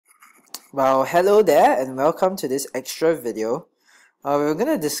Well, hello there and welcome to this extra video. We're going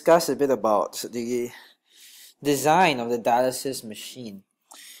to discuss a bit about the design of the dialysis machine.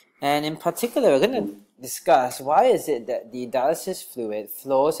 And in particular, we're going to discuss why is it that the dialysis fluid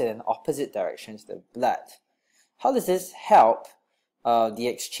flows in an opposite direction to the blood. How does this help the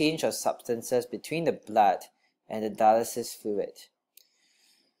exchange of substances between the blood and the dialysis fluid?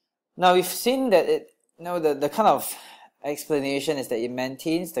 Now, we've seen that the kind of explanation is that it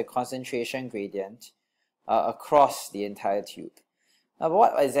maintains the concentration gradient across the entire tube. Now,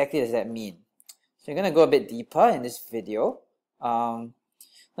 what exactly does that mean? So we're going to go a bit deeper in this video. Now,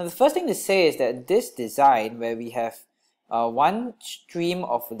 the first thing to say is that this design, where we have one stream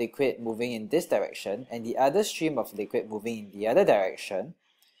of liquid moving in this direction and the other stream of liquid moving in the other direction,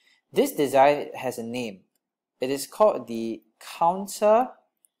 this design has a name. It is called the countercurrent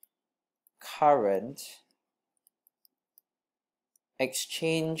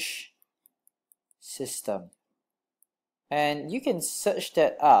exchange system, and you can search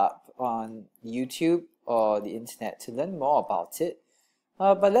that up on YouTube or the internet to learn more about it,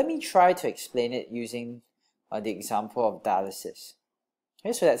 but let me try to explain it using the example of dialysis.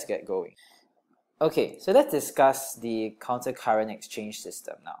 Okay, so let's get going. Okay, so let's discuss the countercurrent exchange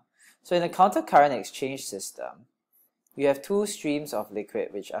system now. So in the countercurrent exchange system, you have two streams of liquid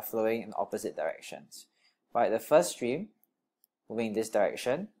which are flowing in opposite directions. Right, the first stream moving in this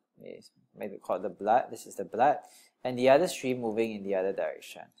direction is maybe called the blood. This is the blood, and the other stream moving in the other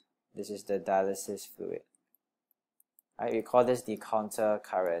direction. This is the dialysis fluid. Right, we call this the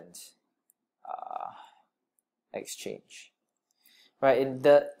countercurrent exchange. Right,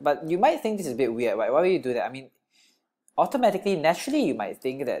 but you might think this is a bit weird. Right? Why would you do that? I mean, automatically, naturally, you might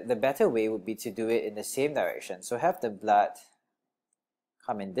think that the better way would be to do it in the same direction. So have the blood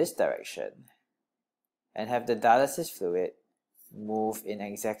come in this direction, and have the dialysis fluid move in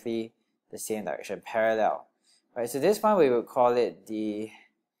exactly the same direction, parallel. Right, so this one we would call it the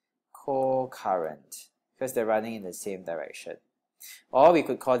co-current because they're running in the same direction. Or we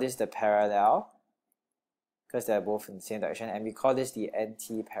could call this the parallel because they're both in the same direction, and we call this the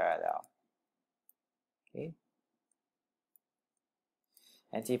anti-parallel. Okay,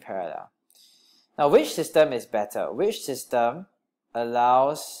 anti-parallel. Now, which system is better? Which system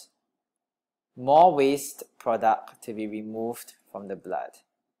allows more waste product to be removed from the blood?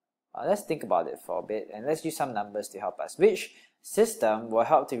 Let's think about it for a bit and let's use some numbers to help us. Which system will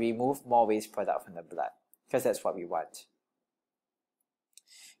help to remove more waste product from the blood? Because that's what we want.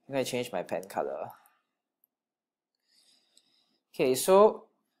 I'm going to change my pen color. Okay, so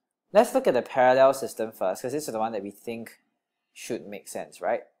let's look at the parallel system first, because this is the one that we think should make sense,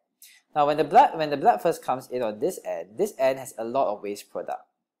 right? Now, when the blood first comes in on this end has a lot of waste product.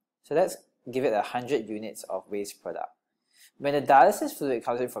 So let's give it 100 units of waste product. When the dialysis fluid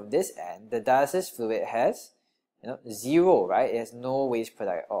comes in from this end, the dialysis fluid has 0, right? It has no waste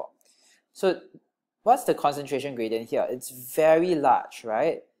product at all. So what's the concentration gradient here? It's very large,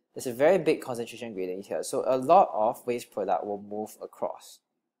 right? There's a very big concentration gradient here. So a lot of waste product will move across.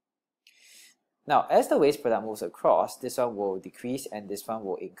 Now, as the waste product moves across, this one will decrease and this one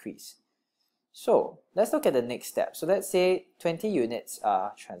will increase. So let's look at the next step. So let's say 20 units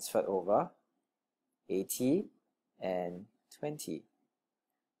are transferred over, 80 and 20.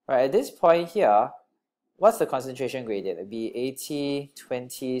 Right, at this point here, what's the concentration gradient? It would be 80,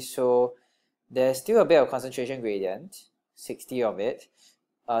 20, so there's still a bit of concentration gradient, 60 of it,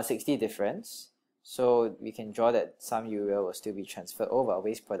 60 difference. So we can draw that some urea will still be transferred over,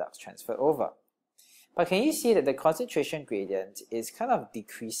 waste products transferred over. But can you see that the concentration gradient is kind of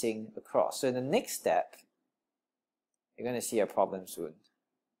decreasing across? So in the next step, you're going to see a problem soon.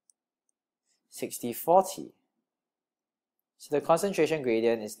 60-40. So the concentration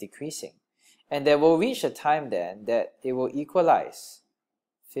gradient is decreasing. And there will reach a time then that it will equalize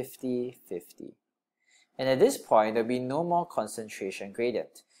 50-50. And at this point, there will be no more concentration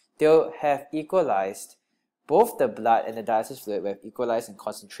gradient. They'll have equalized, both the blood and the dialysis fluid will have equalized in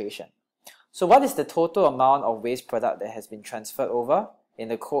concentration. So what is the total amount of waste product that has been transferred over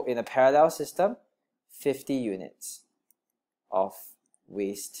in a parallel system? 50 units of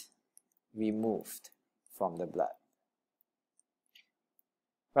waste removed from the blood.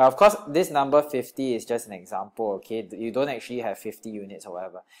 Well, of course, this number 50 is just an example, okay? You don't actually have 50 units or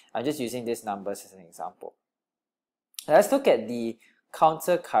whatever. I'm just using these numbers as an example. Let's look at the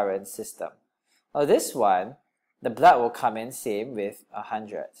countercurrent system. Now this one, the blood will come in same with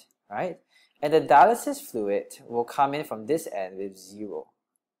 100, right? And the dialysis fluid will come in from this end with 0.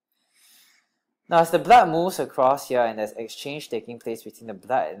 Now, as the blood moves across here and there's exchange taking place between the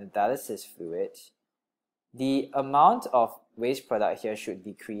blood and the dialysis fluid, the amount of waste product here should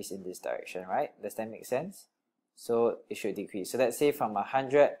decrease in this direction, right? Does that make sense? So it should decrease. So let's say from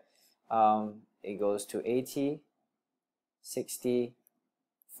 100, it goes to 80, 60,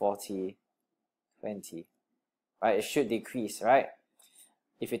 40, 20, right? It should decrease, right?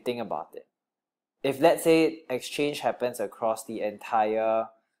 If you think about it. If let's say exchange happens across the entire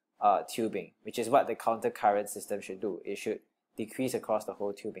tubing, which is what the countercurrent system should do, it should decrease across the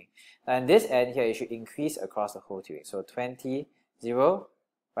whole tubing. And this end here, it should increase across the whole tubing. So 20, 0,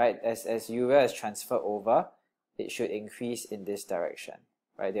 right? As urea is transferred over, it should increase in this direction,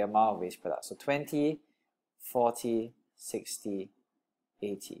 right? The amount of waste product. So 20, 40, 60,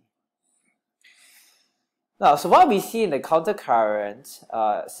 80. Now, so what we see in the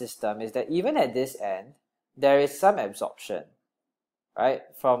countercurrent system is that even at this end, there is some absorption, right?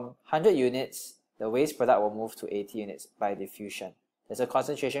 From 100 units, the waste product will move to 80 units by diffusion. There's a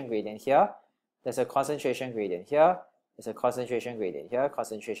concentration gradient here, there's a concentration gradient here, there's a concentration gradient here,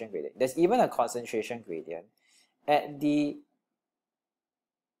 concentration gradient. There's even a concentration gradient at the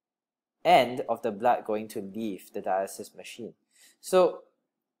end of the blood going to leave the dialysis machine. So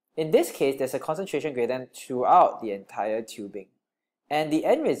in this case, there's a concentration gradient throughout the entire tubing. And the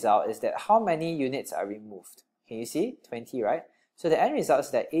end result is that how many units are removed? Can you see? 20, right? So the end result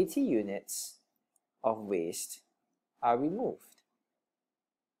is that 80 units of waste are removed.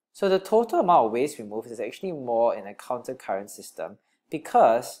 So the total amount of waste removed is actually more in a countercurrent system,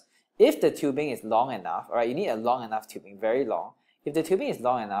 because if the tubing is long enough, right, you need a long enough tubing, very long. If the tubing is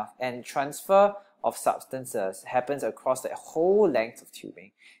long enough and transfer of substances happens across the whole length of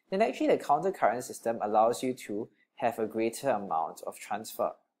tubing, then actually the countercurrent system allows you to have a greater amount of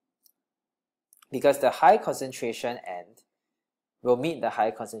transfer. Because the high concentration end will meet the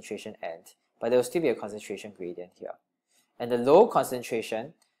high concentration end, but there will still be a concentration gradient here. And the low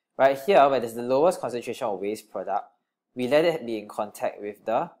concentration, right here, where there's the lowest concentration of waste product, we let it be in contact with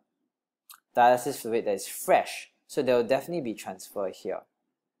the dialysis fluid that is fresh. So there will definitely be transfer here.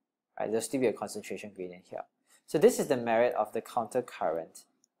 Right? There'll still be a concentration gradient here. So this is the merit of the countercurrent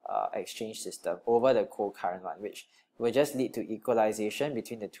exchange system over the cold current one, which will just lead to equalization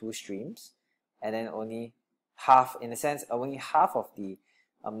between the two streams, and then only half, in a sense, only half of the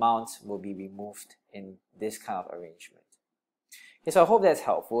amount will be removed in this kind of arrangement. Okay, so I hope that's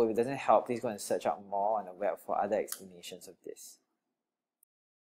helpful. If it doesn't help, please go and search out more on the web for other explanations of this.